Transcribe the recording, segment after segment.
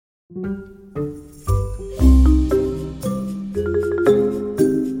Welcome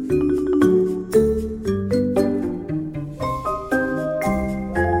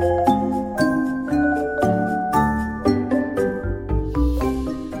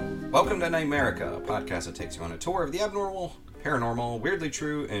to Nightmerica, a podcast that takes you on a tour of the abnormal, paranormal, weirdly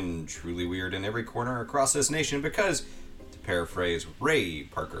true, and truly weird in every corner across this nation because, to paraphrase Ray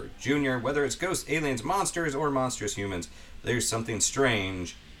Parker Jr., whether it's ghosts, aliens, monsters, or monstrous humans, there's something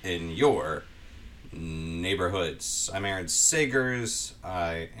strange in your neighborhoods. I'm Aaron Sagers.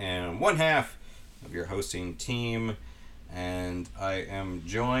 I am one half of your hosting team, and I am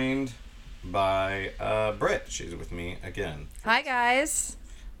joined by Britt. She's with me again. Hi, guys.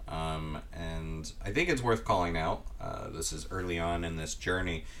 And I think it's worth calling out. This is early on in this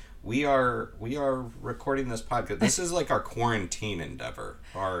journey. We are recording this podcast. This is like our quarantine endeavor,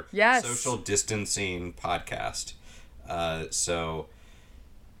 our social distancing podcast. So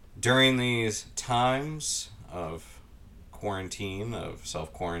during these times of quarantine, of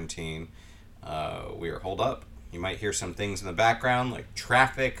self-quarantine, we are holed up. You might hear some things in the background like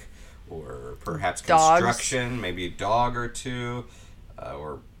traffic or perhaps construction, Dogs. maybe a dog or two.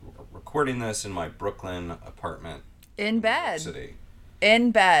 We're recording this in my Brooklyn apartment. In bed. City.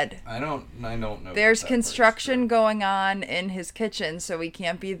 In bed. I don't know. There's construction going on in his kitchen, so we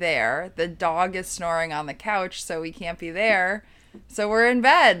can't be there. The dog is snoring on the couch, so we can't be there. So we're in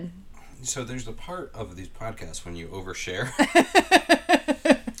bed. So there's the part of these podcasts when you overshare.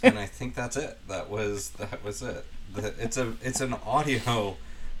 And I think that's it. That was it. It's an audio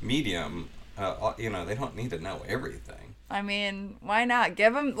medium. They don't need to know everything. I mean, why not?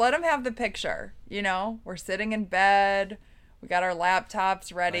 Let them have the picture. We're sitting in bed. We got our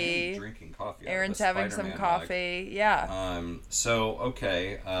laptops ready. I am drinking coffee. Aaron's having some coffee. Mug. Yeah. So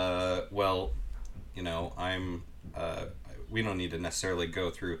okay. I'm. We don't need to necessarily go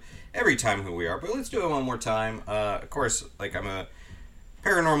through every time who we are, but let's do it one more time. Of course, I'm a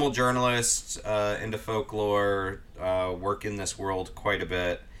paranormal journalist, into folklore, work in this world quite a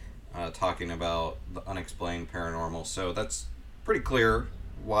bit. Talking about the unexplained paranormal, so that's pretty clear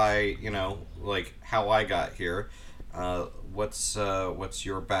why, how I got here. What's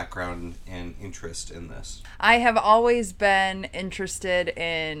your background and interest in this? I have always been interested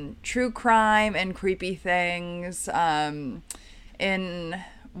in true crime and creepy things. In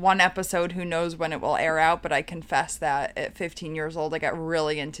one episode, who knows when it will air out, but I confess that at 15 years old, I got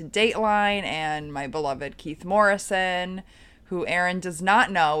really into Dateline and my beloved Keith Morrison, who Aaron does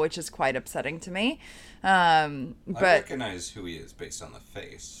not know, which is quite upsetting to me. I recognize who he is based on the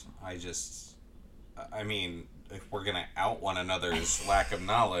face. If we're going to out one another's lack of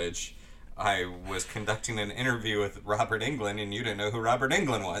knowledge, I was conducting an interview with Robert Englund, and you didn't know who Robert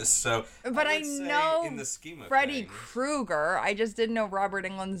Englund was. So, but I know in the scheme of Freddy things, Krueger. I just didn't know Robert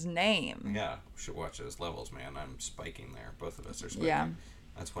Englund's name. Yeah, we should watch those levels, man. I'm spiking there. Both of us are spiking. Yeah.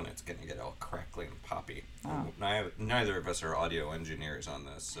 That's when it's going to get all crackly and poppy. Oh. Neither of us are audio engineers on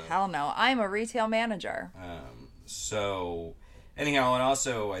this. So. Hell no. I'm a retail manager. Anyhow, and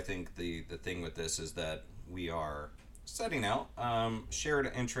also I think the thing with this is that we are setting out shared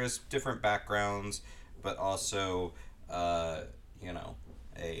interests, different backgrounds, but also, a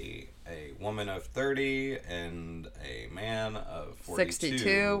woman of 30 and a man of 42.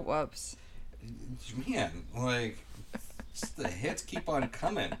 62. Whoops. Man, the hits keep on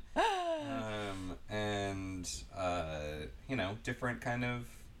coming, different kind of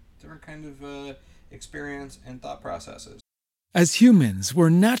experience and thought processes. As humans, we're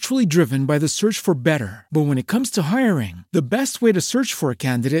naturally driven by the search for better. But when it comes to hiring, the best way to search for a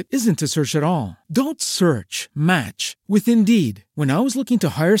candidate isn't to search at all. Don't search, match with Indeed. When I was looking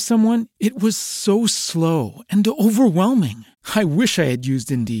to hire someone, it was so slow and overwhelming. I wish I had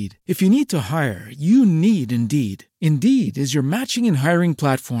used Indeed. If you need to hire, you need Indeed. Indeed is your matching and hiring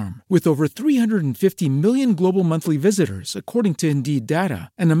platform with over 350 million global monthly visitors, according to Indeed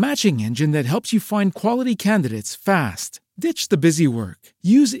data, and a matching engine that helps you find quality candidates fast. Ditch the busy work.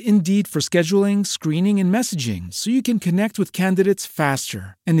 Use Indeed for scheduling, screening, and messaging so you can connect with candidates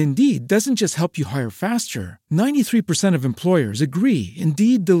faster. And Indeed doesn't just help you hire faster. 93% of employers agree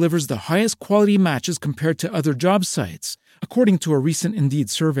Indeed delivers the highest quality matches compared to other job sites, according to a recent Indeed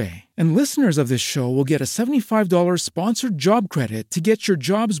survey. And listeners of this show will get a $75 sponsored job credit to get your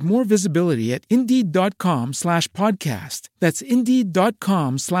jobs more visibility at Indeed.com/podcast. That's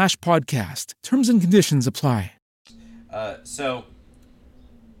Indeed.com/podcast. Terms and conditions apply. So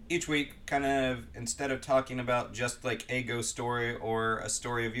each week, kind of, instead of talking about just like a ghost story or a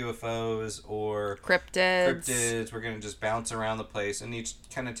story of UFOs or cryptids, we're going to just bounce around the place and each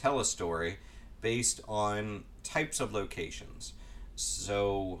kind of tell a story based on types of locations.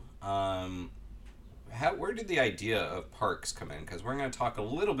 So, where did the idea of parks come in? Because we're going to talk a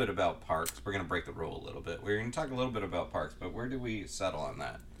little bit about parks. We're going to break the rule a little bit. We're going to talk a little bit about parks, but where do we settle on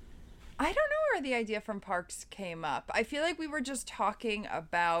that? I don't know where the idea from parks came up. I feel like we were just talking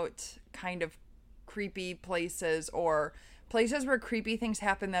about kind of creepy places or places where creepy things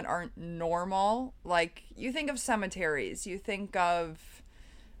happen that aren't normal. Like, you think of cemeteries, you think of,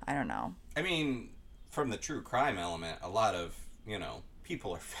 I don't know. I mean, from the true crime element, a lot of,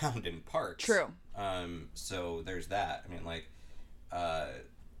 people are found in parks. True. So there's that. I mean, like,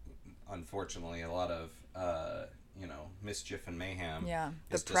 unfortunately, a lot of, mischief and mayhem. Yeah,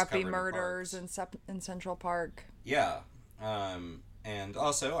 the is preppy discovered murders in Central Park. Yeah. And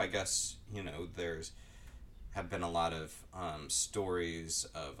also, I guess, there's have been a lot of stories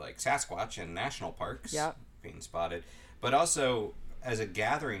of, like, Sasquatch in national parks being spotted. But also, as a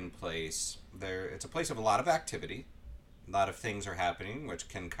gathering place, it's a place of a lot of activity. A lot of things are happening, which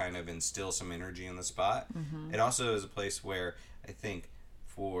can kind of instill some energy in the spot. It also is a place where I think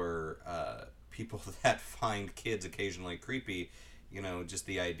for people that find kids occasionally creepy, just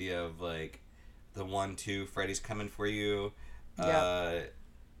the idea of, like, the 1-2, Freddy's coming for you, the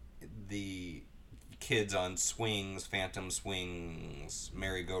kids on swings, phantom swings,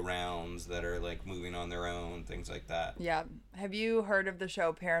 merry-go-rounds that are, like, moving on their own, things like that. Yeah. Have you heard of the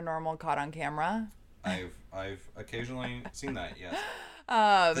show Paranormal Caught on Camera? I've occasionally seen that, yes.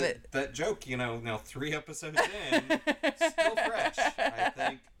 That joke, 3 episodes in, still fresh. I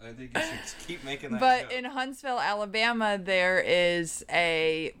think you should keep making that But joke. in Huntsville, Alabama, there is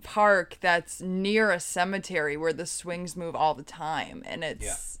a park that's near a cemetery where the swings move all the time. And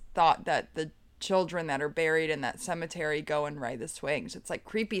it's thought that the children that are buried in that cemetery go and ride the swings. It's like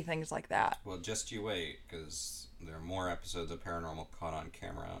creepy things like that. Well, just you wait, because there are more episodes of Paranormal Caught on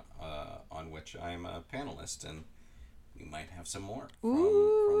Camera on which I'm a panelist, and we might have some more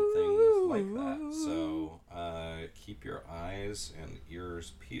from things like that. So keep your eyes and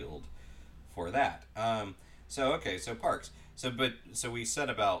ears peeled for that. So parks. So we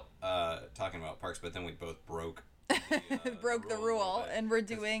said about talking about parks, but then we both broke the rule, and we're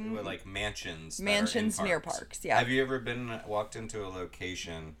doing like mansions near parks. Yeah. Have you ever walked into a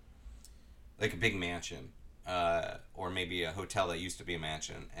location like a big mansion, or maybe a hotel that used to be a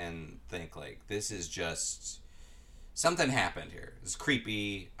mansion, and think, like, this is just something happened here? It's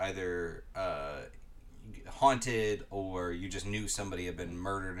creepy, either haunted, or you just knew somebody had been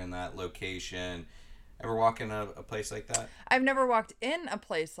murdered in that location. Ever walk in a place like that? I've never walked in a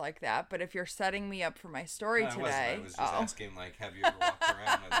place like that, but if you're setting me up for my story today... I was just asking, like, have you ever walked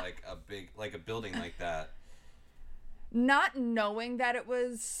around with, like, a building like that? Not knowing that it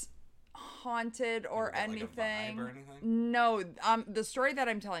was haunted or anything. Like a vibe or anything? No, the story that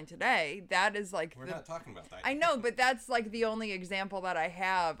I'm telling today, that is like... We're not talking about that. I know, but that's like the only example that I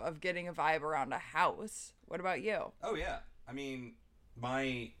have of getting a vibe around a house. What about you? Oh, yeah. I mean,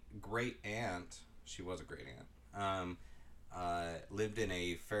 my great aunt... She was a great aunt. Lived in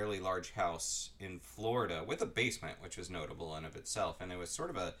a fairly large house in Florida with a basement, which was notable in of itself. And it was sort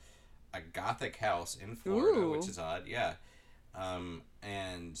of a gothic house in Florida, which is odd. Yeah.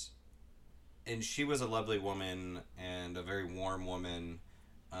 And she was a lovely woman and a very warm woman.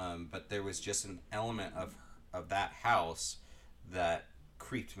 But there was just an element of that house that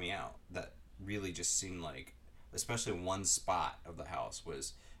creeped me out. That really just seemed like, especially one spot of the house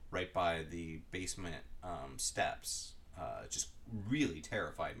was right by the basement steps. Just really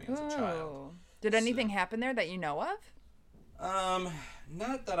terrified me as a child. Did anything happen there that you know of?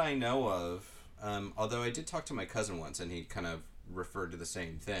 Not that I know of. Although I did talk to my cousin once, and he kind of referred to the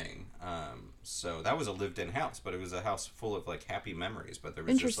same thing. So that was a lived-in house, but it was a house full of, like, happy memories. But there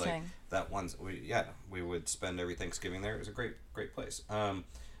was just, like, that one. We would spend every Thanksgiving there. It was a great place.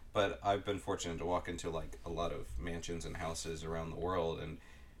 But I've been fortunate to walk into, like, a lot of mansions and houses around the world, and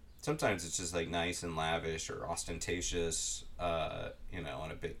sometimes it's just, like, nice and lavish or ostentatious, and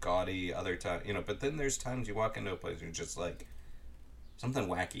a bit gaudy. Other times, but then there's times you walk into a place and you're just like, something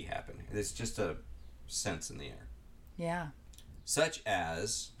wacky happened. It's just a sense in the air. Yeah. Such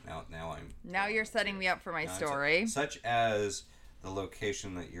as, now you're setting me up for my story. Such as the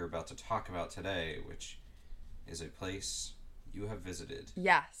location that you're about to talk about today, which is a place you have visited.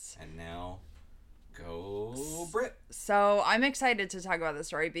 Yes. And now... Go Brit. So I'm excited to talk about this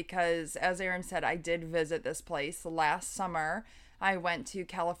story because, as Aaron said, I did visit this place last summer. I went to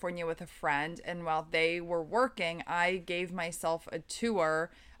California with a friend, and while they were working, I gave myself a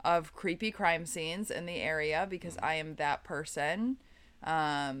tour of creepy crime scenes in the area because I am that person.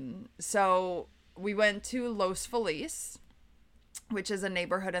 So we went to Los Feliz, which is a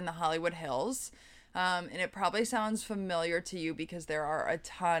neighborhood in the Hollywood Hills. And it probably sounds familiar to you because there are a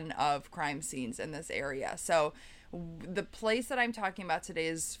ton of crime scenes in this area. So the place that I'm talking about today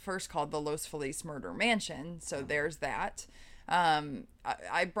is first called the Los Feliz Murder Mansion. So there's that.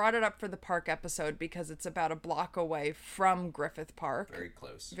 I brought it up for the park episode because it's about a block away from Griffith Park. Very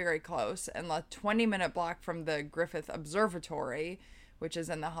close. Very close. And a 20-minute block from the Griffith Observatory, which is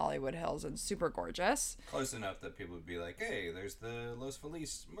in the Hollywood Hills and super gorgeous. Close enough that people would be like, hey, there's the Los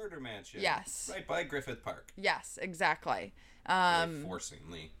Feliz Murder Mansion. Yes. Right by Griffith Park. Yes, exactly. Really forcing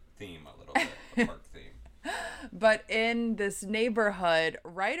the theme a little bit, the park theme. But in this neighborhood,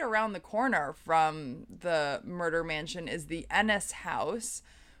 right around the corner from the murder mansion is the Ennis House,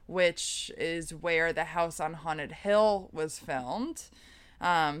 which is where the House on Haunted Hill was filmed.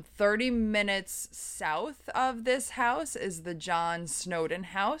 30 minutes south of this house is the John Snowden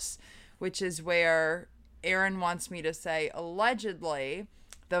house, which is where Aaron wants me to say allegedly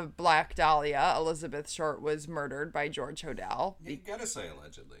the Black Dahlia, Elizabeth Short, was murdered by George Hodel. You gotta say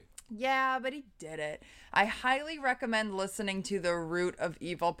allegedly. Yeah, but he did it. I highly recommend listening to the Root of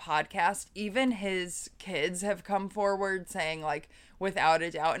Evil podcast. Even his kids have come forward saying, like, without a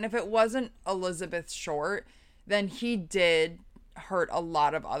doubt. And if it wasn't Elizabeth Short, then he did hurt a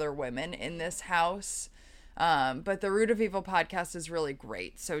lot of other women in this house. But the Root of Evil podcast is really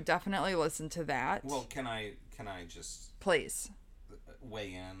great. So definitely listen to that. Well, can I just please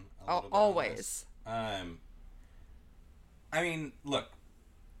weigh in a little bit always. I mean, look,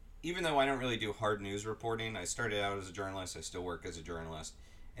 even though I don't really do hard news reporting, I started out as a journalist, I still work as a journalist,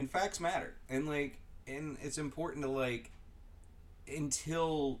 and facts matter. And it's important to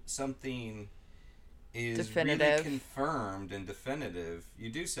until something is definitive, really confirmed and definitive, you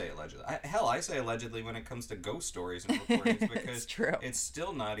do say allegedly. I say allegedly when it comes to ghost stories and reportings because it's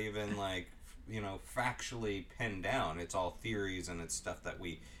still not even factually pinned down. It's all theories and it's stuff that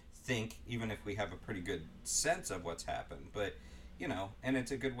we think, even if we have a pretty good sense of what's happened. But and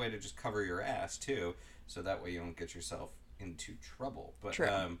it's a good way to just cover your ass too, so that way you don't get yourself into trouble. But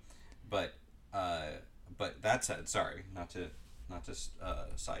true. But that said, sorry, not to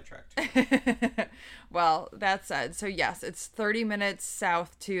sidetrack too. Well, that said, so yes, it's 30 minutes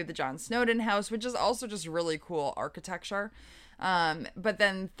south to the John Snowden house, which is also just really cool architecture. But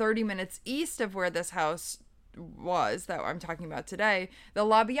then 30 minutes east of where this house was that I'm talking about today, the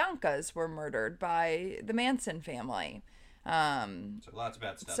LaBiancas were murdered by the Manson family. So lots of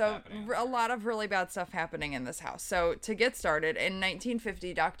bad stuff happening. So a lot of really bad stuff happening in this house. So to get started, in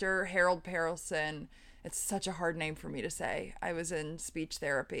 1950, Dr. Harold Perelson, it's such a hard name for me to say. I was in speech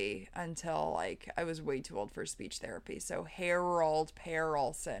therapy until I was way too old for speech therapy. So Harold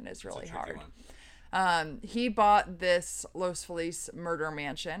Perelson is really hard. One. He bought this Los Feliz murder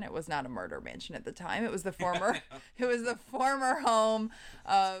mansion. It was not a murder mansion at the time. It was the former home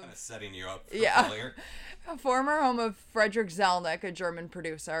of, kind of setting you up for failure. A former home of Frederick Zelnick, a German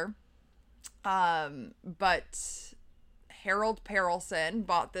producer. But Harold Perelson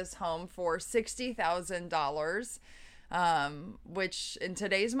bought this home for $60,000, which in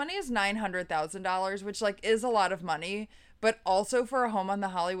today's money is $900,000, which is a lot of money. But also for a home on the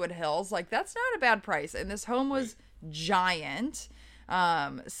Hollywood Hills, that's not a bad price. And this home was giant.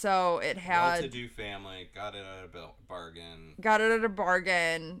 So it had... well-to-do family, got it at a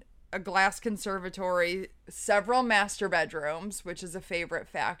bargain. A glass conservatory, several master bedrooms, which is a favorite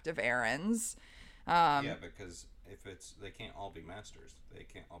fact of Aaron's. Yeah, because they can't all be masters. They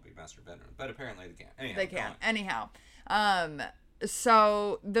can't all be master bedrooms. But apparently they can. Anyhow, they can. Anyhow.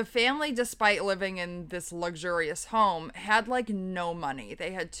 So the family, despite living in this luxurious home, had no money.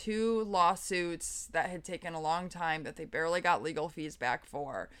 They had 2 lawsuits that had taken a long time that they barely got legal fees back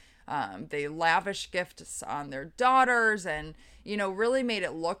for. They lavished gifts on their daughters and, really made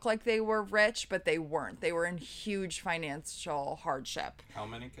it look like they were rich, but they weren't. They were in huge financial hardship. How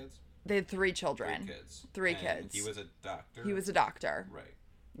many kids? They had 3 children. 3 kids. He was a doctor? He was a doctor. Right.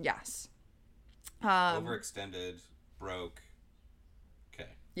 Yes. Overextended, broke. Okay.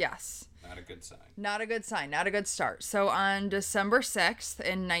 Yes. Not a good sign. Not a good sign. Not a good start. So on December 6th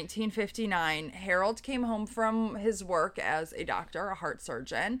in 1959, Harold came home from his work as a doctor, a heart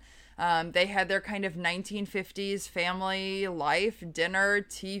surgeon. They had their kind of 1950s family life, dinner,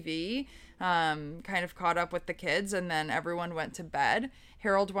 TV, kind of caught up with the kids, and then everyone went to bed.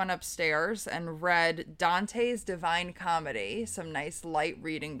 Harold went upstairs and read Dante's Divine Comedy, some nice light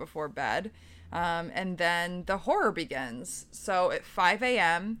reading before bed. And then the horror begins. So at 5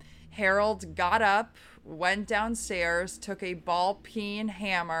 a.m., Harold got up, went downstairs, took a ball-peen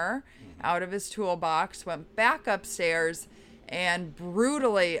hammer out of his toolbox, went back upstairs, and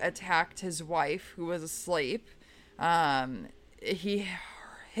brutally attacked his wife, who was asleep. He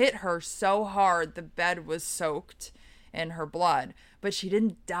hit her so hard the bed was soaked in her blood. But she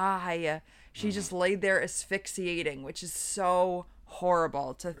didn't die. She just laid there asphyxiating, which is so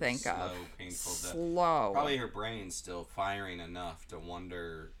horrible to think of. Painful death. Slow. Probably her brain's still firing enough to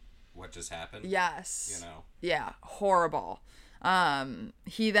wonder what just happened. Yes. You know? Yeah, horrible.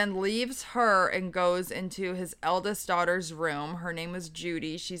 He then leaves her and goes into his eldest daughter's room. Her name is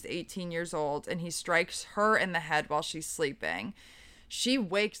Judy. She's 18 years old, and he strikes her in the head while she's sleeping. She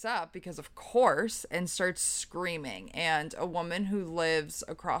wakes up because, of course, and starts screaming. And a woman who lives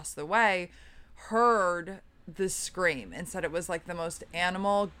across the way heard the scream and said it was like the most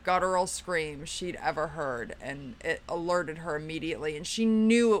animal, guttural scream she'd ever heard. And it alerted her immediately. And she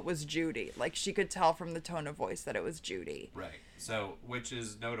knew it was Judy. Like, she could tell from the tone of voice that it was Judy. Right. So, which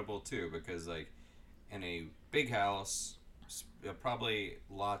is notable, too, because, like, in a big house, probably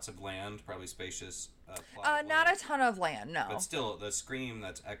lots of land, probably spacious. Not a ton of land, no. But still, the scream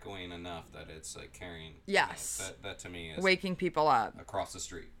that's echoing enough that it's like carrying. Yes. You know, that to me is waking people up across the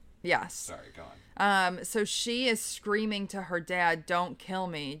street. Yes. Sorry, go on. So she is screaming to her dad, "Don't kill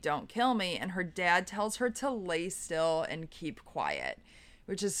me, don't kill me," and her dad tells her to lay still and keep quiet,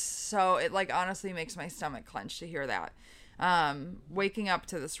 which is so. It like honestly makes my stomach clench to hear that. Waking up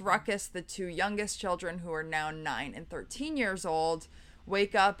to this ruckus, the two youngest children, who are now 9 and 13 years old,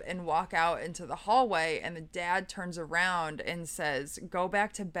 wake up and walk out into the hallway, and the dad turns around and says, "Go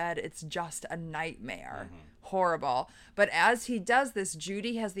back to bed, it's just a nightmare." Mm-hmm. Horrible. But as he does this,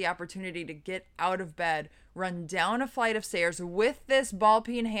 Judy has the opportunity to get out of bed, run down a flight of stairs with this ball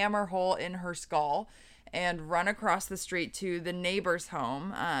peen hammer hole in her skull, and run across the street to the neighbor's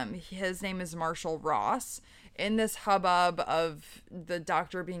home. His name is Marshall Ross. In this hubbub of the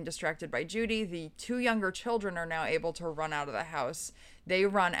doctor being distracted by Judy, the two younger children are now able to run out of the house. They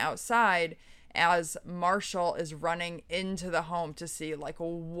run outside as Marshall is running into the home to see, like,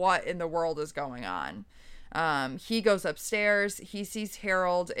 what in the world is going on. He goes upstairs. He sees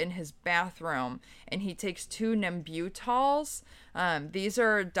Harold in his bathroom, and he takes 2 Nembutols. These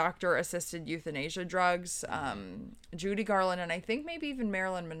are doctor-assisted euthanasia drugs. Judy Garland and I think maybe even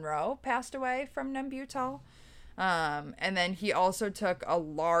Marilyn Monroe passed away from Nembutol. And then he also took a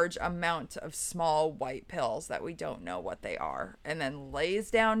large amount of small white pills that we don't know what they are, and then lays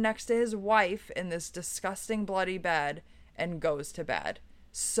down next to his wife in this disgusting bloody bed and goes to bed.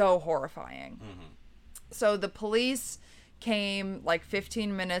 So horrifying. Mm-hmm. So the police came like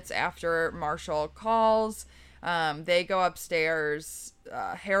 15 minutes after Marshall calls. They go upstairs.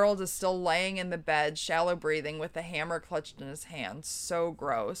 Harold is still laying in the bed, shallow breathing, with the hammer clutched in his hand. So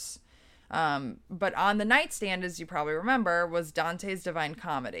gross. But on the nightstand, as you probably remember, was Dante's Divine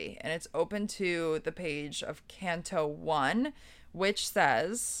Comedy. And it's open to the page of Canto 1, which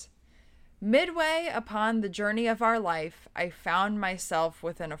says, "Midway upon the journey of our life, I found myself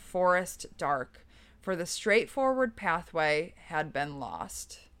within a forest dark, for the straightforward pathway had been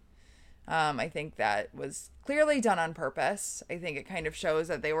lost." I think that was clearly done on purpose. I think it kind of shows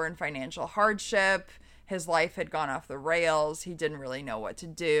that they were in financial hardship. His life had gone off the rails. He didn't really know what to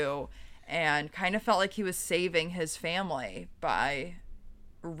do, and kind of felt like he was saving his family by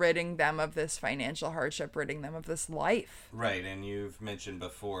ridding them of this financial hardship, ridding them of this life. Right, and you've mentioned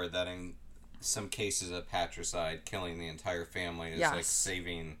before that in some cases of patricide, killing the entire family is like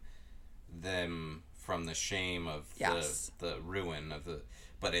saving them from the shame of the ruin of the.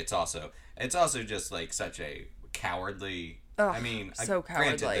 But it's also just like such a cowardly. Ugh, I mean, so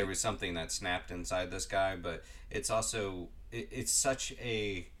cowardly. Granted, there was something that snapped inside this guy, but it's also it's such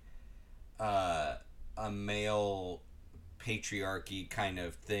a male patriarchy kind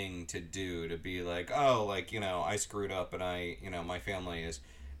of thing to do, to be like, oh, like, you know, I screwed up and I, you know, my family is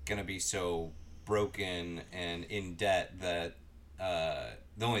gonna be so broken and in debt that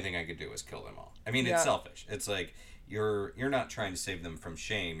the only thing I could do is kill them all. I mean, it's selfish. It's like you're not trying to save them from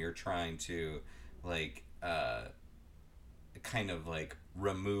shame. You're trying to like kind of like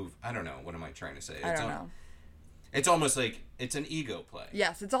remove. I don't know. What am I trying to say? I don't know. It's almost like it's an ego play.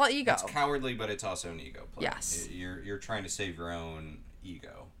 Yes, it's all ego. It's cowardly, but it's also an ego play. Yes, you're trying to save your own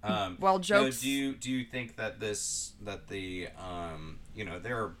ego. Well, jokes. You know, do you think that the you know,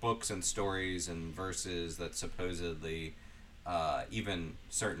 there are books and stories and verses that supposedly even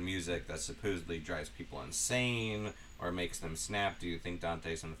certain music that supposedly drives people insane or makes them snap? Do you think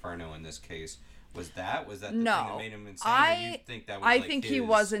Dante's Inferno in this case was that the thing that made him insane? Or do you think that was I think he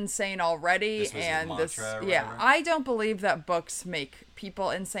was insane already, this was and his mantra I don't believe that books make people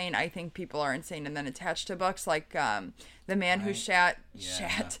insane. I think people are insane and then attached to books, like the man who shot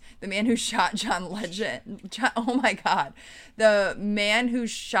John Legend. Oh my God, the man who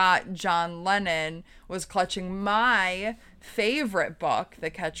shot John Lennon was clutching my favorite book, The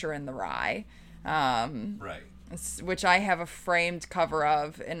Catcher in the Rye. Right. Which I have a framed cover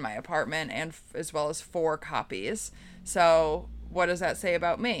of in my apartment, and as well as 4 copies. So, what does that say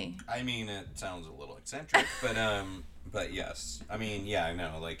about me? I mean, it sounds a little eccentric, but yes. I mean, yeah, I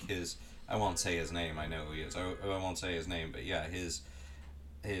know. Like I won't say his name. I know who he is. I won't say his name, but yeah, his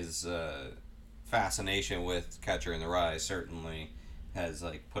fascination with Catcher in the Rye certainly has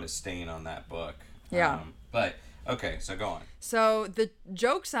like put a stain on that book. Yeah. But okay, so go on. So the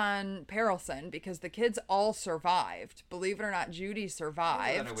joke's on Perelson because the kids all survived. Believe it or not, Judy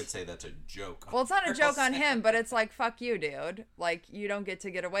survived. I would say that's a joke. Well, it's not a joke on him, but it's like, fuck you, dude. Like, you don't get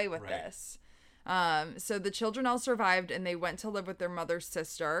to get away with this. So the children all survived, and they went to live with their mother's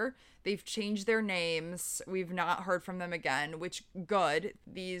sister. They've changed their names. We've not heard from them again, which good.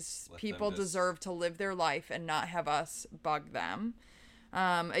 These people deserve to live their life and not have us bug them.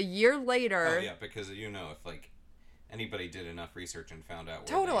 A year later... Oh, yeah, because, if, like, anybody did enough research and found out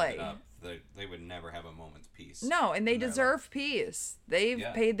where totally. they ended up, they would never have a moment's peace. No, and they deserve peace. They've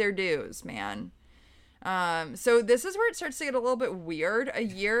paid their dues, man. So this is where it starts to get a little bit weird. I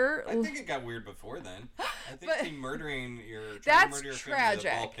think it got weird before then. I think murdering your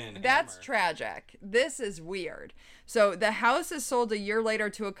tragic. That's tragic. This is weird. So the house is sold a year later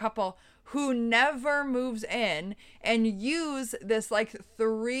to a couple who never moves in and use this like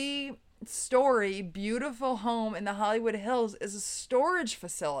 3-story beautiful home in the Hollywood Hills as a storage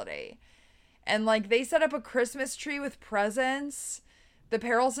facility. And like they set up a Christmas tree with presents. The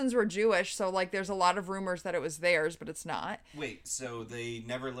Perelsons were Jewish, so like there's a lot of rumors that it was theirs, but it's not. Wait, so they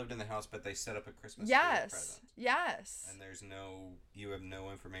never lived in the house, but they set up a Christmas tree with presents? Yes. And you have no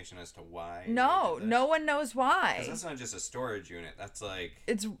information as to why? No, no one knows why. Because that's not just a storage unit. That's like...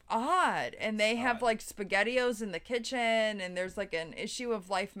 It's odd. And they have like SpaghettiOs in the kitchen, and there's like an issue of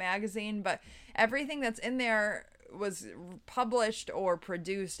Life magazine, but everything that's in there was published or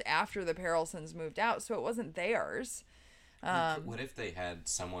produced after the Perelsons moved out, so it wasn't theirs. What if they had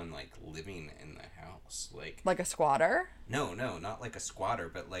someone like living in the house, like a squatter? No, not like a squatter,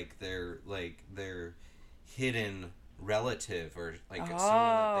 but like their hidden relative or like someone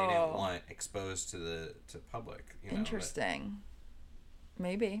that they didn't want exposed to public. Interesting.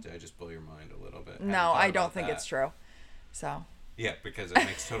 Maybe. Did I just blow your mind a little bit? No, I don't think it's true. So. Yeah, because it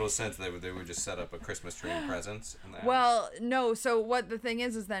makes total sense. They would just set up a Christmas tree and presents in the house. Well, no. So what the thing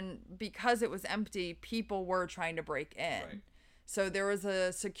is then because it was empty, people were trying to break in. Right. So there was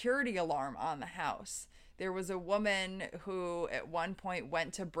a security alarm on the house. There was a woman who at one point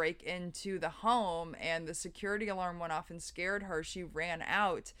went to break into the home and the security alarm went off and scared her. She ran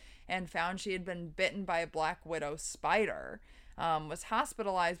out and found she had been bitten by a black widow spider. Was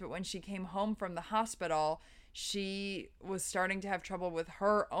hospitalized, but when she came home from the hospital, she was starting to have trouble with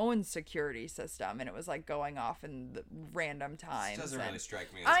her own security system, and it was like going off in the random times. It doesn't really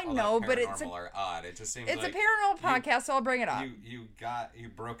strike me as I know, but it's or odd. It just seems it's like a paranormal podcast, so I'll bring it up. You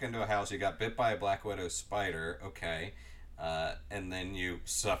broke into a house, you got bit by a black widow spider, okay, and then you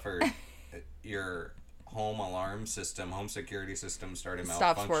suffered your home security system started malfunctioning.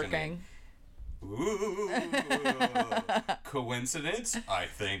 Stops working. Ooh, coincidence? I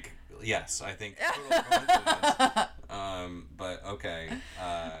think yes. I think total coincidence. But okay.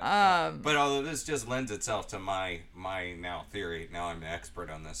 But although this just lends itself to my now theory. Now I'm the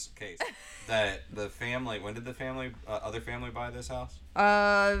expert on this case. That the family. When did the other family buy this house?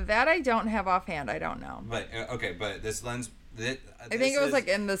 That I don't have offhand. I don't know. But okay. But this lends. I think it was like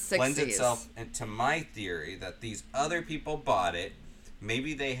in the 60s. Lends itself to my theory that these other people bought it.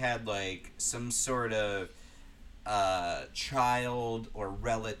 Maybe they had, like, some sort of child or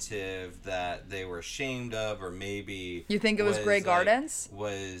relative that they were ashamed of, or maybe... You think it was Grey Gardens?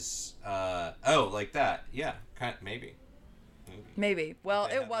 Like that. Yeah, maybe. Maybe. Well,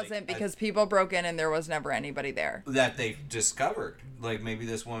 it wasn't because people broke in and there was never anybody there. That they discovered. Like, maybe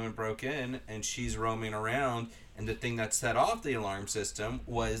this woman broke in and she's roaming around, and the thing that set off the alarm system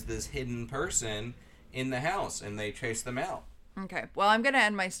was this hidden person in the house, and they chased them out. Okay. Well, I'm going to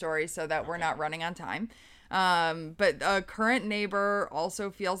end my story so that we're not running on time. But a current neighbor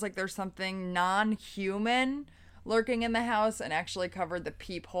also feels like there's something non-human lurking in the house and actually covered the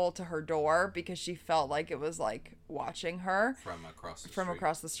peephole to her door because she felt like it was like watching her from across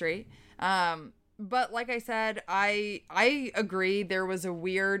the street. But like I said, I agree there was a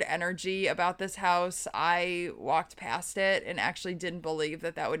weird energy about this house. I walked past it and actually didn't believe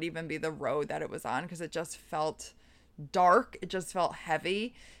that would even be the road that it was on because it just felt dark. It just felt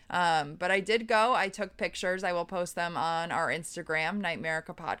heavy. But I did go. I took pictures. I will post them on our Instagram,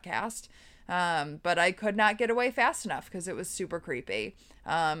 Nightmarica Podcast. But I could not get away fast enough because it was super creepy.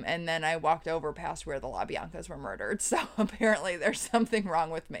 And then I walked over past where the LaBiancas were murdered. So apparently there's something wrong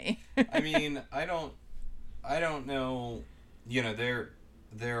with me. I mean, I don't know. You know, there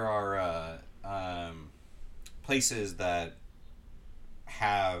are places that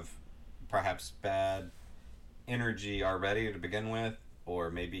have perhaps bad energy already to begin with,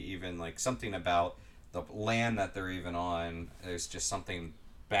 or maybe even like something about the land that they're even on. There's just something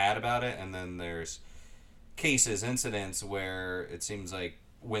bad about it, and then there's incidents where it seems like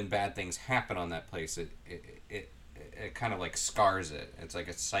when bad things happen on that place, it kind of like scars it. It's like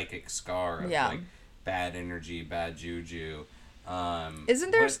a psychic scar of like bad energy, bad juju.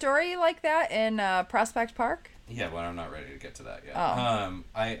 Isn't there a story like that in Prospect Park? Yeah, well, I'm not ready to get to that yet. Oh.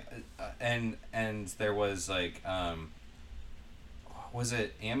 And there was like, was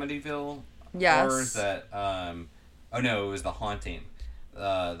it Amityville? Yes. Or that, oh no, it was The Haunting.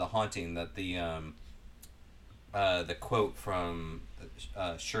 The Haunting, that the quote from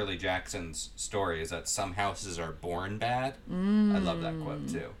Shirley Jackson's story is that some houses are born bad. I love that quote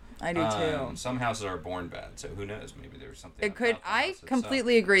too. I do too. Some houses are born bad, so who knows? Maybe there was something. It could. I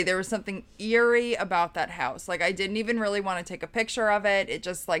completely agree. There was something eerie about that house. Like, I didn't even really want to take a picture of it. It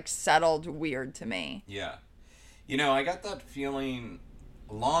just like settled weird to me. Yeah, you know, I got that feeling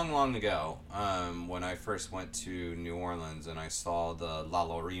long ago when I first went to New Orleans and I saw the La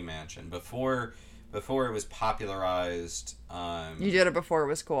Laurie Mansion before it was popularized. You did it before it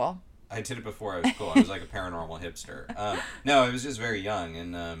was cool. I did it before I was cool. I was like a paranormal hipster. No, I was just very young,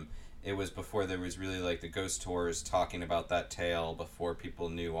 and it was before there was really like the ghost tours talking about that tale, before people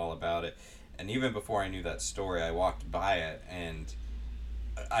knew all about it. And even before I knew that story, I walked by it, and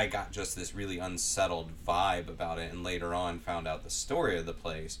I got just this really unsettled vibe about it, and later on found out the story of the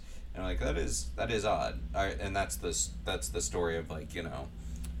place. And I'm like, that is odd. And that's the story of, like, you know,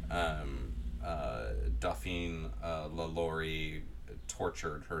 Dauphine LaLaurie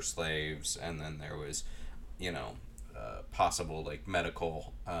tortured her slaves, and then there was, you know, possible like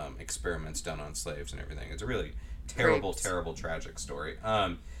medical experiments done on slaves and everything. It's a really terrible tragic story.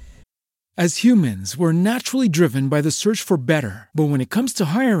 As humans, we're naturally driven by the search for better. But when it comes to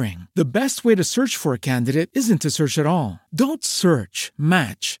hiring, the best way to search for a candidate isn't to search at all. Don't search,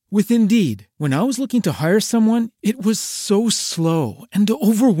 match with Indeed. When I was looking to hire someone, it was so slow and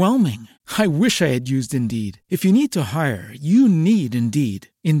overwhelming. I wish I had used Indeed. If you need to hire, you need Indeed.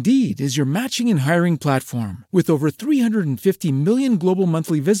 Indeed is your matching and hiring platform with over 350 million global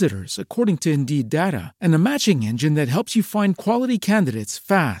monthly visitors, according to Indeed data, and a matching engine that helps you find quality candidates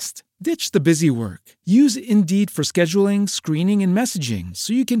fast. Ditch the busy work. Use Indeed for scheduling, screening, and messaging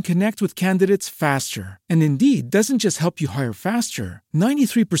so you can connect with candidates faster. And Indeed doesn't just help you hire faster.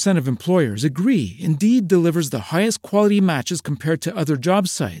 93% of employers agree Indeed delivers the highest quality matches compared to other job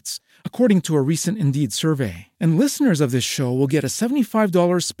sites, according to a recent Indeed survey. And listeners of this show will get a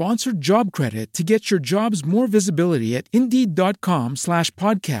 $75 sponsored job credit to get your jobs more visibility at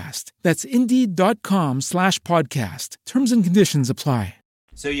Indeed.com/podcast. That's Indeed.com/podcast. Terms and conditions apply.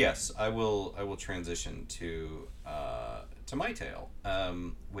 So yes, I will transition to my tale,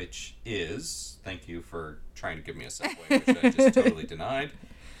 which is, thank you for trying to give me a segue, which I just totally denied.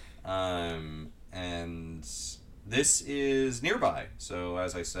 And this is nearby. So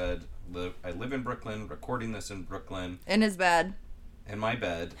as I said, I live in Brooklyn, recording this in Brooklyn. In his bed. In my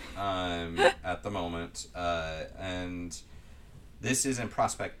bed, at the moment. And this is in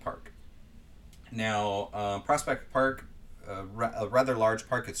Prospect Park. Now, Prospect Park, a rather large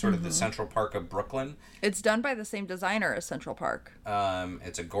park. It's sort of the Central Park of Brooklyn. It's done by the same designer as Central Park.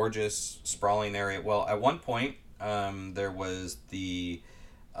 It's a gorgeous, sprawling area. Well, at one point, there was the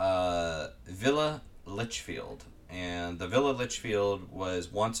Villa Litchfield. And the Villa Litchfield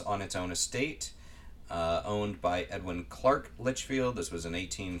was once on its own estate, owned by Edwin Clark Litchfield. This was in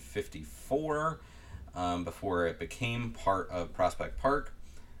 1854, before it became part of Prospect Park.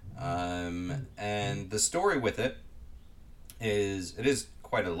 And the story with it is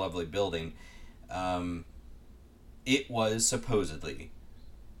quite a lovely building. It was supposedly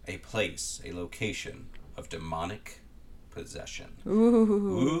a place, a location of demonic possession.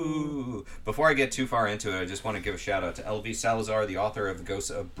 Ooh. Before I get too far into it, I just want to give a shout out to L.V. Salazar, the author of The Ghosts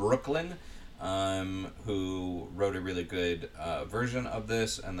of Brooklyn, who wrote a really good version of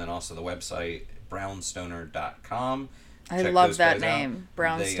this, and then also the website brownstoner.com. I love that name,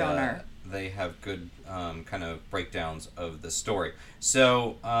 Brownstoner. They have good kind of breakdowns of the story.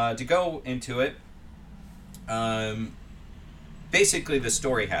 So, to go into it, basically the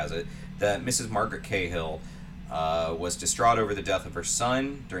story has it that Mrs. Margaret Cahill was distraught over the death of her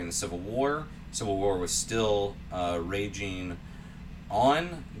son during the Civil War. Civil War was still raging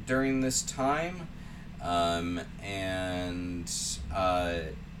on during this time, and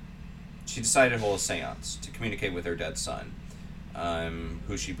she decided to hold a seance to communicate with her dead son,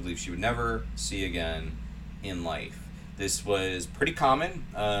 who she believed she would never see again in life. This was pretty common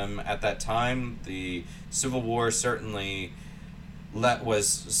at that time. The Civil War certainly was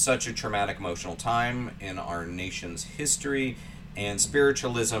such a traumatic, emotional time in our nation's history, and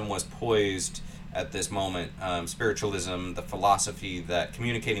spiritualism was poised at this moment. Spiritualism, the philosophy that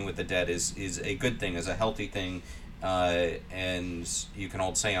communicating with the dead is a good thing, is a healthy thing, and you can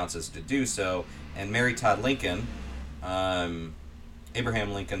hold seances to do so. And Mary Todd Lincoln,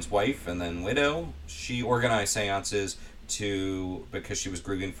 Abraham Lincoln's wife and then widow, she organized seances because she was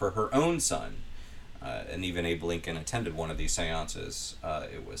grieving for her own son. And even Abe Lincoln attended one of these seances,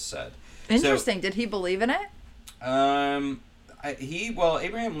 it was said. Interesting. Did he believe in it?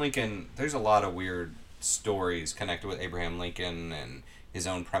 Abraham Lincoln, there's a lot of weird stories connected with Abraham Lincoln and his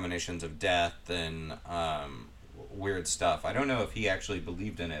own premonitions of death and weird stuff. I don't know if he actually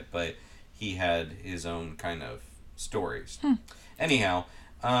believed in it, but he had his own kind of stories. Anyhow,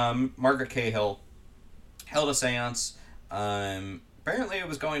 Margaret Cahill held a seance. Apparently it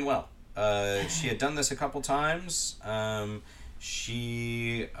was going well. She had done this a couple times. But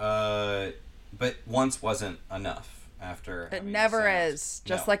once wasn't enough. After it never is,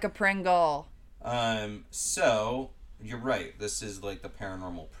 just like a Pringle. So you're right. This is like the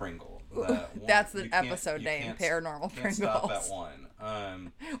paranormal Pringle. That's the episode name, Paranormal Pringles. Stop at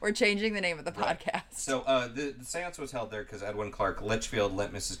one. We're changing the name of the podcast. Right. So the seance was held there because Edwin Clark Litchfield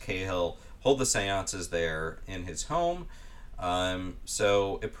let Mrs. Cahill hold the seances there in his home.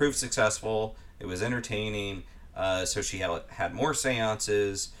 So it proved successful. It was entertaining. So she had more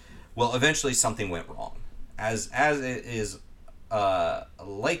seances. Well, eventually something went wrong. As it is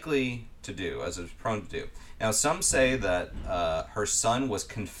likely to do, as it's prone to do. Now, some say that her son was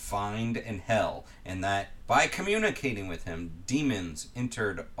confined in hell, and that by communicating with him, demons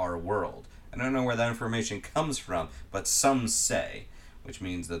entered our world. I don't know where that information comes from, but some say, which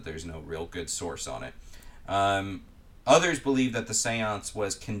means that there's no real good source on it. Others believe that the seance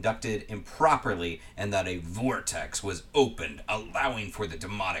was conducted improperly and that a vortex was opened, allowing for the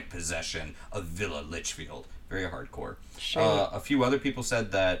demonic possession of Villa Litchfield. Very hardcore. Sure. A few other people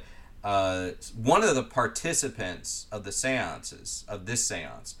said that one of the participants of this seance,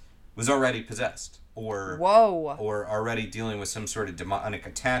 was already possessed or already dealing with some sort of demonic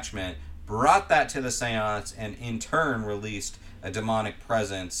attachment, brought that to the seance, and in turn released a demonic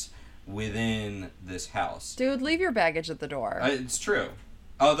presence within this house. Dude, leave your baggage at the door. It's true.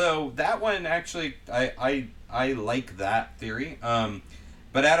 Although that one actually, I like that theory.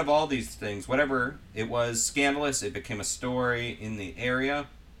 But out of all these things, whatever, it was scandalous. It became a story in the area.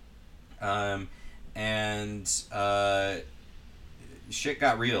 And shit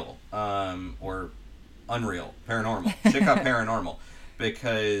got real. Or unreal. Paranormal. Shit got paranormal.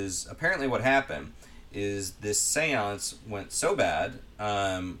 Because apparently what happened is this seance went so bad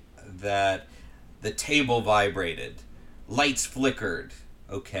that the table vibrated, lights flickered.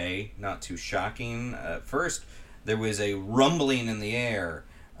 Okay, not too shocking. First, there was a rumbling in the air.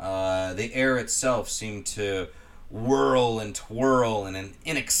 The air itself seemed to whirl and twirl in an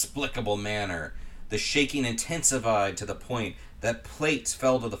inexplicable manner. The shaking intensified to the point that plates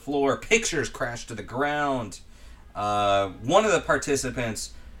fell to the floor, pictures crashed to the ground. One of the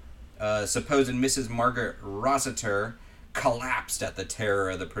participants, supposed Mrs. Margaret Rossiter, collapsed at the terror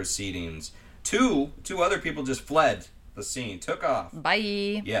of the proceedings. Two other people just fled the scene, took off.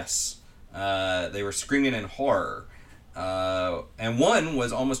 Bye. Yes. They were screaming in horror. And one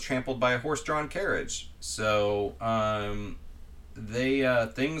was almost trampled by a horse-drawn carriage. So,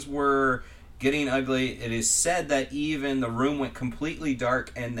 things were getting ugly. It is said that even the room went completely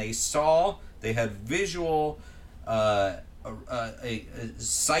dark, and they had visual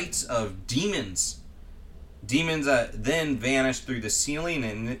sights of demons. Demons then vanished through the ceiling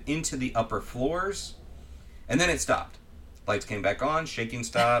and into the upper floors. And then it stopped. Lights came back on, shaking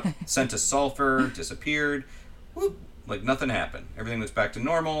stopped, scent of sulfur disappeared. Whoop, like nothing happened. Everything was back to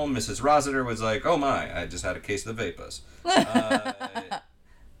normal. Mrs. Rossiter was like, oh my, I just had a case of the Vapus.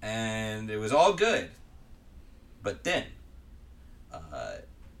 And it was all good. But then,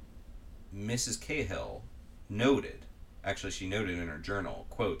 Mrs. Cahill noted, actually she noted in her journal,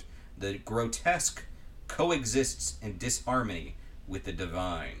 quote, the grotesque coexists in disharmony with the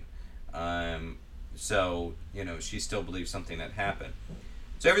divine. So, she still believes something had happened.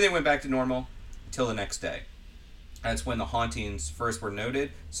 So everything went back to normal until the next day. That's when the hauntings first were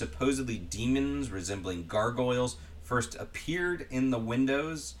noted. Supposedly demons resembling gargoyles first appeared in the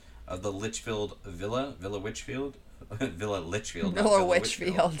windows of the Litchfield Villa Litchfield. Villa Litchfield. not Villa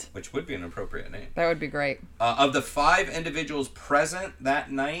Witchfield, Witchfield. which would be an appropriate name. That would be great. Of the 5 individuals present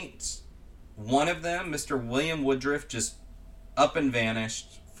that night, one of them, Mr. William Woodruff, just up and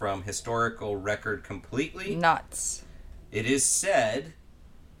vanished from historical record completely. Nuts. It is said,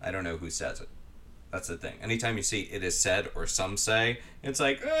 I don't know who says it. That's the thing. Anytime you see "it is said" or "some say," it's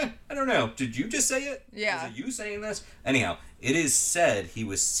like, I don't know. Did you just say it? Yeah. Is it you saying this? Anyhow, it is said he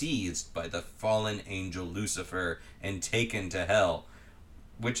was seized by the fallen angel Lucifer and taken to hell,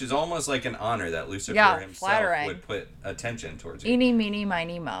 which is almost like an honor that Lucifer himself flattering. would put attention towards you. Eeny, meeny,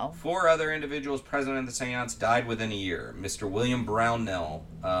 miny, mo. 4 other individuals present at the seance died within a year. Mr. William Brownell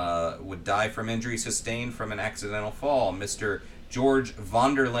would die from injury sustained from an accidental fall. Mr. George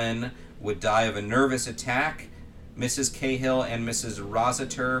Vonderlin would die of a nervous attack. Mrs. Cahill and Mrs.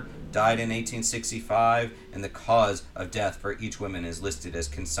 Rossiter died in 1865, and the cause of death for each woman is listed as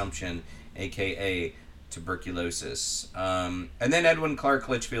consumption, aka tuberculosis. And then Edwin Clark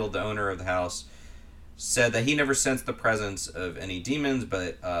Litchfield, the owner of the house, said that he never sensed the presence of any demons,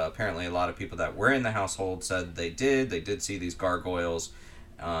 but apparently a lot of people that were in the household said they did. They did see these gargoyles.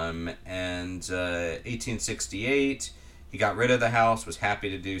 And 1868, he got rid of the house, was happy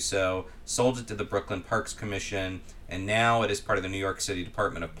to do so, sold it to the Brooklyn Parks Commission, and now it is part of the New York City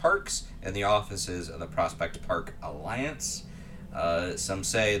Department of Parks and the offices of the Prospect Park Alliance. Some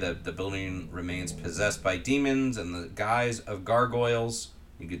say that the building remains possessed by demons in the guise of gargoyles.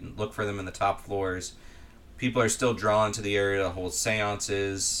 You can look for them in the top floors. People are still drawn to the area to hold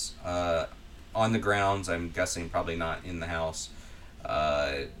seances on the grounds. I'm guessing probably not in the house.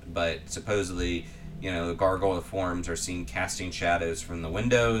 But supposedly, the gargoyle forms are seen casting shadows from the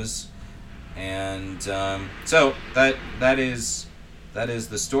windows. And so that is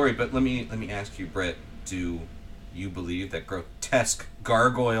the story. But let me ask you, Britt, do you believe that grotesque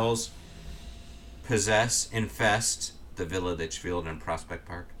gargoyles infest the Villa Litchfield and Prospect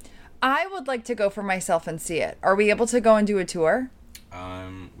Park? I would like to go for myself and see it. Are we able to go and do a tour?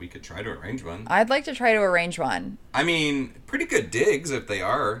 We could try to arrange one. I'd like to try to arrange one. I mean, pretty good digs if they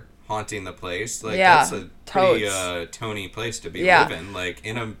are haunting the place. Like, yeah, that's a pretty Tony place to be living. Like,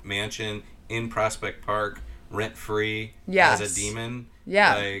 in a mansion in Prospect Park, rent-free, as a demon.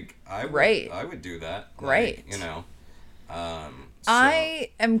 Yeah. Like, I would do that. Great. Like, I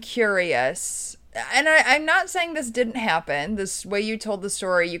am curious, and I'm not saying this didn't happen. This way you told the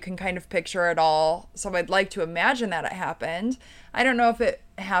story, you can kind of picture it all. So I'd like to imagine that it happened. I don't know if it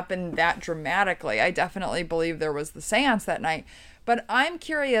happened that dramatically. I definitely believe there was the seance that night. But I'm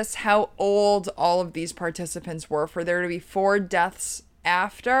curious how old all of these participants were for there to be 4 deaths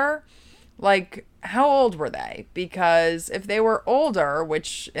after. Like, how old were they? Because if they were older,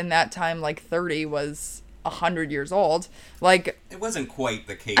 which in that time, like 30 was 100 years old, like... It wasn't quite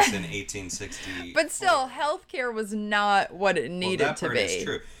the case in 1860. But still, healthcare was not what it needed to be. That part is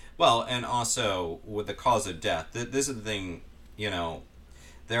true. Well, and also, with the cause of death, this is the thing,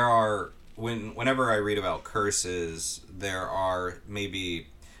 there are... Whenever I read about curses, there are maybe...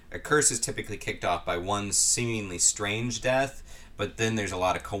 A curse is typically kicked off by one seemingly strange death, but then there's a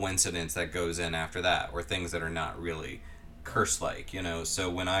lot of coincidence that goes in after that, or things that are not really curse-like,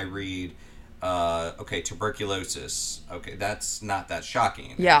 So when I read, tuberculosis, that's not that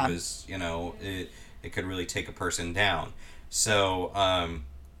shocking. Yeah. It was, it could really take a person down. So,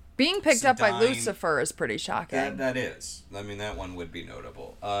 being picked up by Lucifer is pretty shocking. That is. I mean, that one would be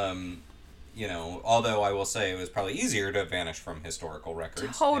notable. Although I will say it was probably easier to vanish from historical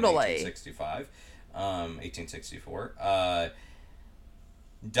records. Totally. In 1864.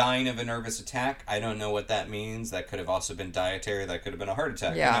 Dying of a nervous attack. I don't know what that means. That could have also been dietary. That could have been a heart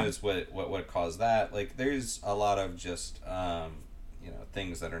attack. Yeah. Who knows what caused that? Like, there's a lot of just,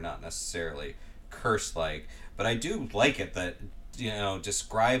 things that are not necessarily curse-like. But I do like it that,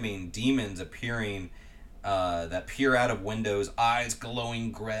 describing demons appearing... that peer out of windows, eyes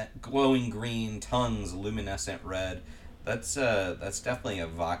glowing green, tongues luminescent red. That's definitely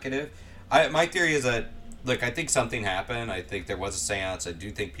evocative. My theory is that, look, I think something happened. I think there was a seance. I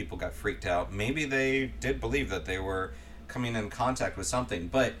do think people got freaked out. Maybe they did believe that they were coming in contact with something,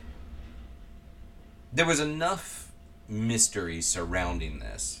 but there was enough mystery surrounding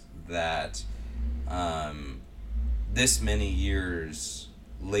this that this many years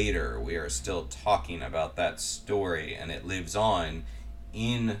later, we are still talking about that story, and it lives on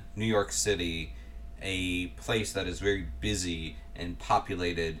in New York City, a place that is very busy and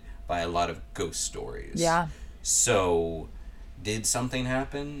populated by a lot of ghost stories. Yeah. So, did something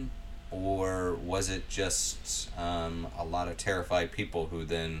happen? Or was it just a lot of terrified people who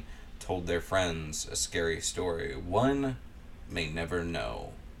then told their friends a scary story? One may never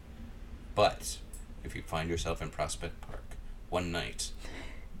know. But if you find yourself in Prospect Park one night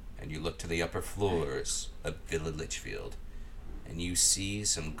and you look to the upper floors of Villa Litchfield and you see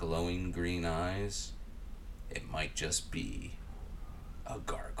some glowing green eyes, it might just be a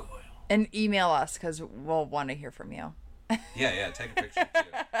gargoyle. And email us because we'll want to hear from you. Yeah, take a picture too.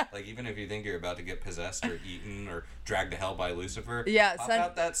 Like, even if you think you're about to get possessed or eaten or dragged to hell by Lucifer, pop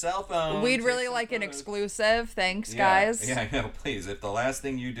out that cell phone. We'd really like an exclusive. Thanks, yeah, guys. Yeah, I know. Please, if the last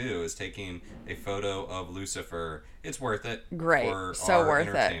thing you do is taking a photo of Lucifer, it's worth it. Great. For so our worth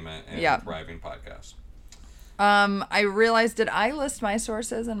entertainment it. And yep. thriving podcast. I realized, did I list my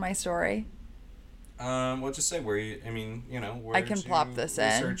sources in my story? Well, just say where you, where I can plop this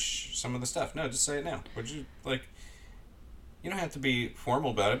in. Research some of the stuff. No, just say it now. Would you, you don't have to be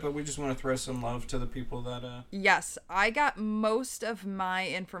formal about it, but we just want to throw some love to the people that, Yes, I got most of my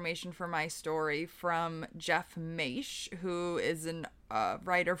information for my story from Jeff Maish, who is a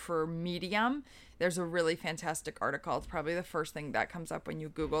writer for Medium. There's a really fantastic article. It's probably the first thing that comes up when you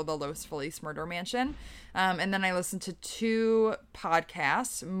Google the Los Feliz Murder Mansion. And then I listened to 2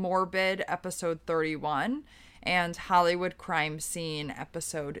 podcasts, Morbid, episode 31, and Hollywood Crime Scene,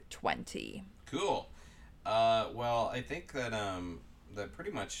 episode 20. Cool. Well, I think that that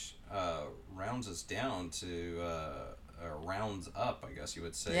pretty much rounds us down to rounds up, I guess you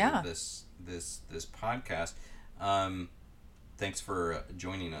would say. Yeah. This podcast. Thanks for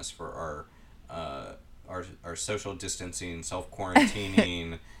joining us for our social distancing,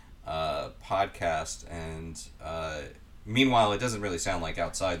 self-quarantining podcast. And meanwhile, it doesn't really sound like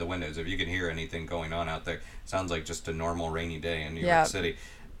outside the windows. If you can hear anything going on out there, it sounds like just a normal rainy day in New York City.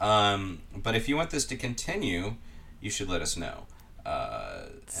 But if you want this to continue, you should let us know.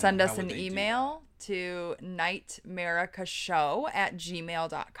 Send us an email to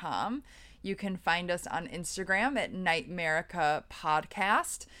nightmericashow@gmail.com. You can find us on Instagram at Nightmerica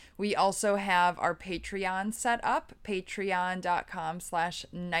Podcast. We also have our Patreon set up,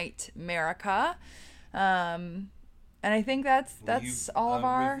 patreon.com/Nightmerica. And I think that's all of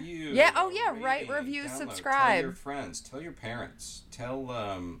our review, write, review, download, subscribe. Tell your friends, tell your parents, tell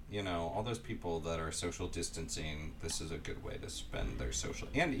all those people that are social distancing. This is a good way to spend their social,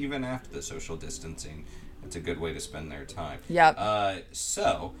 and even after the social distancing, it's a good way to spend their time. Yep.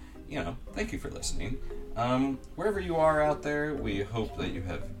 So thank you for listening. Wherever you are out there, we hope that you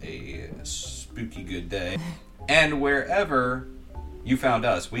have a spooky good day, and wherever you found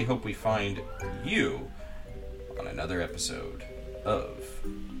us, we hope we find you on another episode of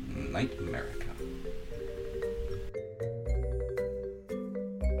Nightmerica.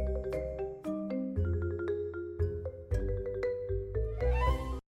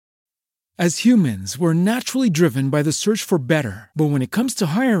 As humans, we're naturally driven by the search for better. But when it comes to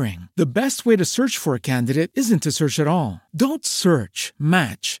hiring, the best way to search for a candidate isn't to search at all. Don't search,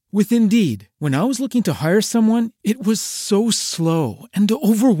 match with Indeed. When I was looking to hire someone, it was so slow and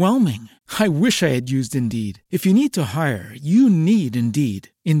overwhelming. I wish I had used Indeed. If you need to hire, you need Indeed.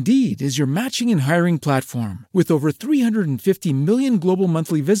 Indeed is your matching and hiring platform with over 350 million global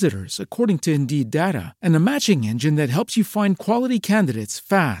monthly visitors, according to Indeed data, and a matching engine that helps you find quality candidates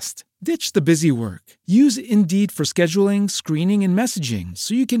fast. Ditch the busy work. Use Indeed for scheduling, screening, and messaging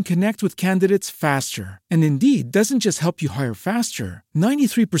so you can connect with candidates faster. And Indeed doesn't just help you hire faster.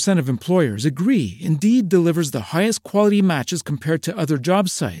 93% of employers agree Indeed delivers the highest quality matches compared to other job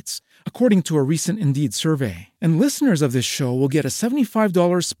sites, according to a recent Indeed survey. And listeners of this show will get a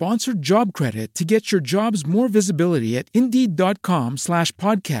 $75 sponsored job credit to get your jobs more visibility at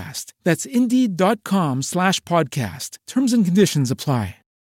Indeed.com/podcast. That's Indeed.com/podcast. Terms and conditions apply.